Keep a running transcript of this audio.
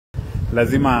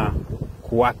lazima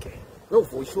kuwake. No,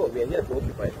 for sure, we are here to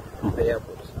occupy the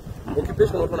airport.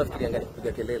 Occupation watu wanafikiria ngani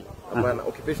kupiga kelele. Hapana,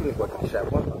 occupation ni kuhakikisha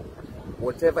kwamba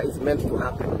whatever is meant to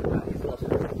happen is not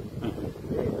happening.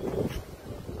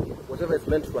 Whatever is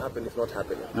meant to happen is not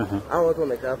happening. Hao watu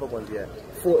wamekaa hapa kuanzia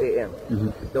 4 AM.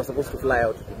 They were supposed to fly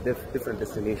out to different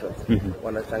destinations.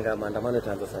 Wanashangaa maandamano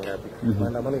itaanza saa ngapi?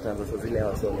 Maandamano itaanza saa zile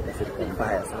hawa sio serikali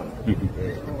mbaya sana.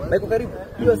 Like karibu,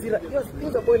 hiyo hasira,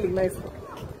 things are boiling nice.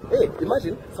 Hey,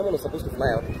 imagine someone was supposed to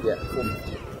fly out here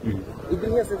 4:50. We've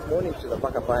been here since morning. She's a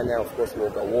paka panya, of course,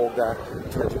 woga.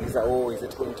 Tunajiuliza, oh, is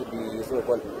it going to be so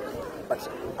fun? But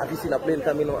have you seen a plane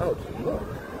coming out? No.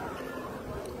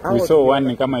 We saw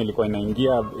one kama ilikuwa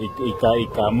inaingia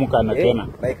ikaamuka na tena.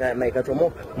 Na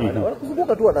ikachomoka.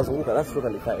 Wanazunguka tu watazunguka, that's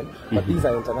totally fine. But these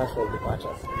are international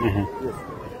departures. Yes.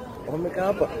 Wamekaa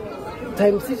hapa.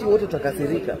 Time sisi wote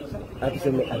tutakasirika.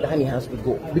 Atuseme Adani has to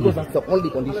go because that's the only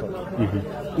condition.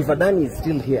 If Adani is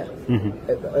still here,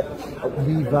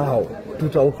 we vow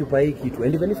to occupy kitu,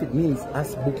 and even if it means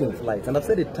us booking flights, and I've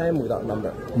said it time without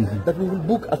number, that we will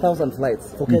book 1,000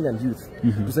 flights for Kenyan youth.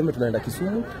 Tuseme tunaenda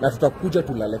Kisumu na tutakuja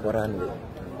tulale kwa runway.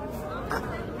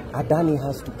 Adani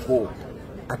has to go.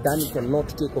 Adani cannot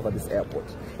take over this airport.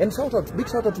 And big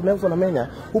shout out to Nelson Amenya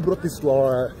who brought this to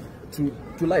our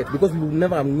to light, because we would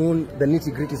never have known the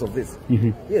nitty-gritties of this.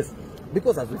 Yes,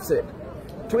 because as we've said,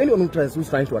 to anyone who's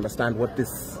trying to understand what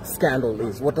this scandal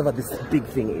is, whatever this big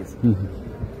thing is,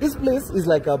 this place is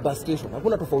like a bus station.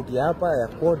 Hakuna tofauti hapa ya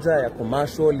koja, ya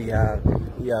commercial, ya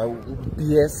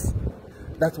BS.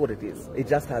 That's what it is. It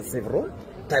just has several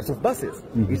types of buses.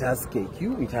 It has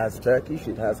KQ, it has Turkish,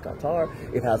 it has Qatar,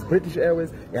 it has British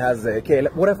Airways, it has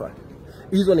KLM, whatever.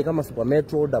 Hizo ni kama Super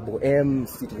Metro, Double M,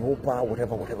 City Hopper,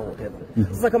 whatever.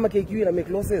 Sasa kama KQ ina make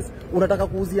losses, unataka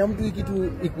kuuzia mtu hiki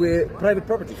kitu ikwe private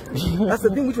property. That's the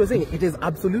thing which we're saying. It is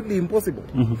absolutely impossible.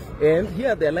 And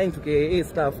here they're lying to KIA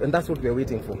staff, and that's what we're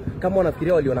waiting for. Kama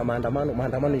wanafikiria waliona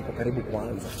maandamano iko karibu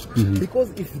kuanza.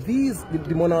 Because if these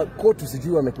dimona court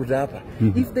usijui wamekuja hapa,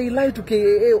 if they lie to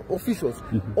KIA officials,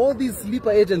 all these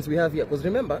sleeper agents we have here, because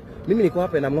remember, mimi niko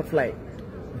hapa and I'm not flying.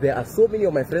 There are so many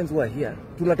of my friends who are here.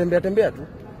 Tunatembea tu,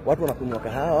 watu wanakunywa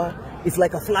kahawa. It's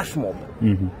like a flash mob.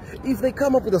 If they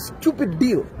come up with a stupid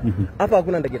deal, hapa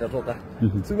hakuna ndege itatoka.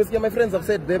 So my friends have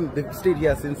said they've stayed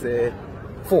here since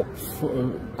 4.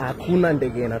 Hakuna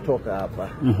ndege inatoka hapa.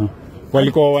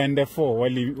 Walikuwa waende 4,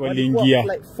 waliingia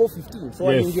like 4:15. So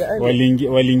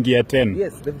waliingia 10.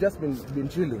 Yes, they've just been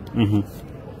chilling.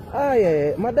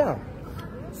 Yeah, madam.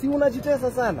 Si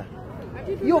unajitesa sana.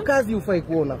 Hiyo kazi ufai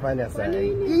kuwa unafanya sana.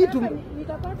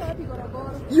 Nitapata wapi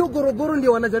gorogoro? Hiyo gorogoro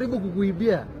ndio wanajaribu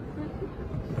kukuibia.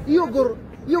 Hiyo goro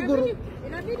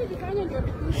inabidi dikanye ndio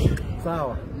tukushi.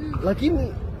 Sawa.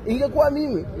 Lakini ingekuwa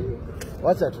mimi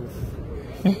wacha tu.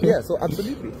 Yeah, so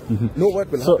absolutely. No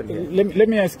work will happen here. Let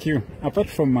me ask you, apart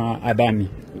from Adani,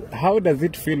 how does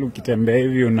it feel ukitembea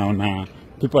hivi unaona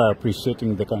people are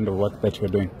appreciating the kind of work that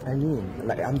you're doing? I mean,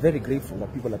 like, I'm very grateful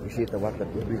that people appreciate the work that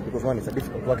we're doing, because one, it's a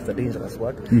difficult work, it's a dangerous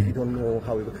work. You don't know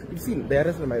how it goes. You've seen, they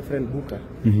arrested my friend Buka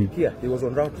here. He was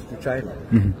en route to China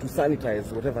to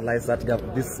sanitize whatever lies that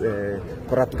this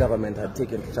corrupt government had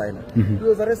taken to China. He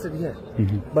was arrested here.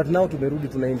 But now tumerudi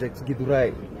tuna inject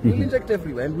Githurai. We'll inject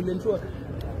everywhere and we'll ensure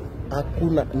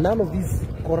none of these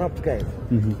corrupt guys.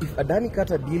 If Adani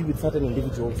cut a deal with certain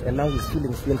individuals and now he's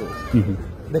feeling swindled,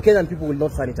 the Kenyan people will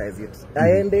not sanitize it.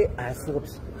 I thought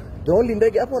the only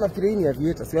ndege hapo wanafikiria ni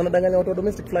aviator. Si wanadanganya watu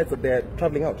domestic flights that they're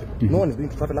traveling out. No one is going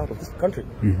to travel out of this country.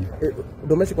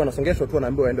 Domestic wanasongeshwa tu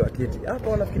wanaambiwa waende waketi. Hapo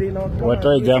wanafikiria na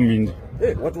watu jam nje.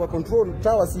 Watu wa control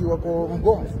tower si wako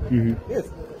mgomo.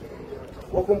 Yes.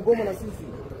 Wako mgomo na sisi.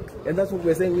 And that's what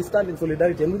we're saying. We stand in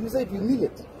solidarity, and when we say it, we mean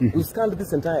it. We've scanned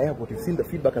this entire airport. You've seen the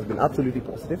feedback has been absolutely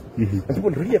positive, and people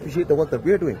really appreciate the work that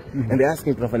we're doing. And they're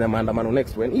asking to tunafanya maandamano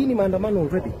next. When ini maandamano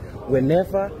already,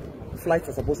 whenever flights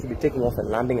are supposed to be taking off and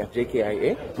landing at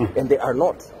JKIA, and they are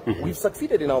not, we've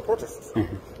succeeded in our protests.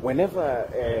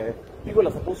 Whenever people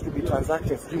are supposed to be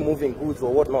transacting, moving goods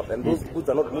or whatnot, and those goods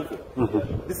are not moving,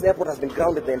 this airport has been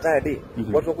grounded the entire day.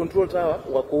 Watu wa control tower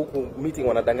wako huku meeting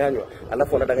wanadanganywa,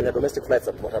 alafu wanadanganya domestic flights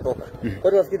watatoka.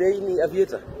 Kwani wafikiri hii ni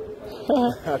aviator?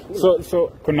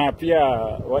 So kuna pia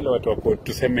wale watu wako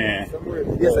tuseme.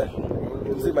 Yes sir.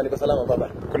 Mzima niko salama baba.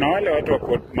 Kuna wale watu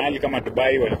wako mahali kama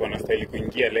Dubai walikuwa wanastahili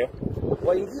kuingia leo.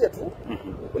 Waingie tu.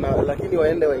 Lakini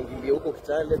waingilie huko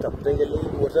Kitale, Taputengele,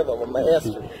 whatever, mama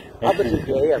airstrip. Hapa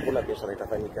JKIA hakuna biashara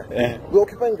itafanyika. We're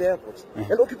occupying the airport.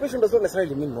 And occupation does not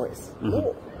necessarily mean noise.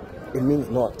 No. It means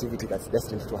no activity that's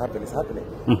destined to happen is happening.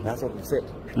 That's what we said.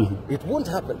 It won't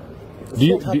happen.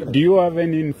 Do you have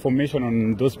any information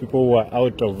on those people who are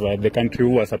out of the country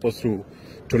who are supposed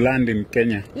to to land in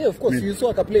Kenya. Yeah, of course. You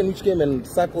saw a plane which came and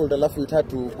circled, alafu it had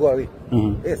to go away.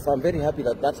 Yes, so I'm very happy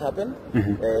that happened.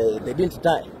 They didn't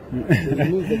die. It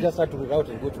means they just had to reroute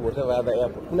and go to whatever other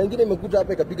airport. Kuna ingine imekuja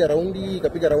hapa ikapiga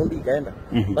raundi ikaenda.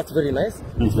 That's very nice.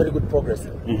 It's very good progress.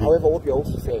 However, what we are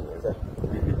also saying is that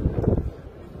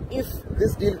if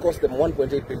this deal cost them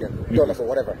 $1.8 billion or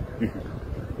whatever,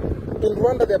 in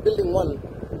Rwanda they're building one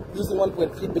using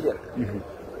 $1.3 billion.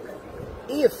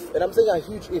 If, and I'm saying a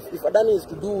huge if Adani is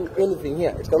to do anything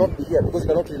here, it cannot be here because you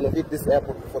cannot renovate this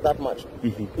airport for that much.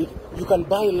 You can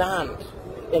buy land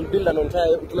and build an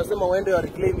entire, tunasema waende wa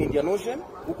reclaim Indian Ocean,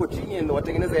 huko chini, and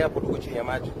watengeneze airport huko chini ya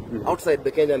maji, outside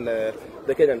the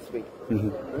Kenyan space.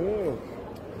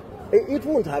 It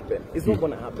won't happen. It's not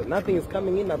going to happen. Nothing is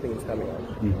coming in, nothing is coming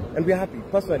out. And we're happy.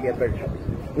 Personally, I'm very happy.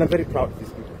 And I'm very proud of these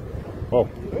people. Oh.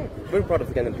 Very proud of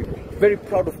the Kenyan people. Very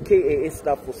proud of KAA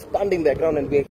staff for standing their ground and being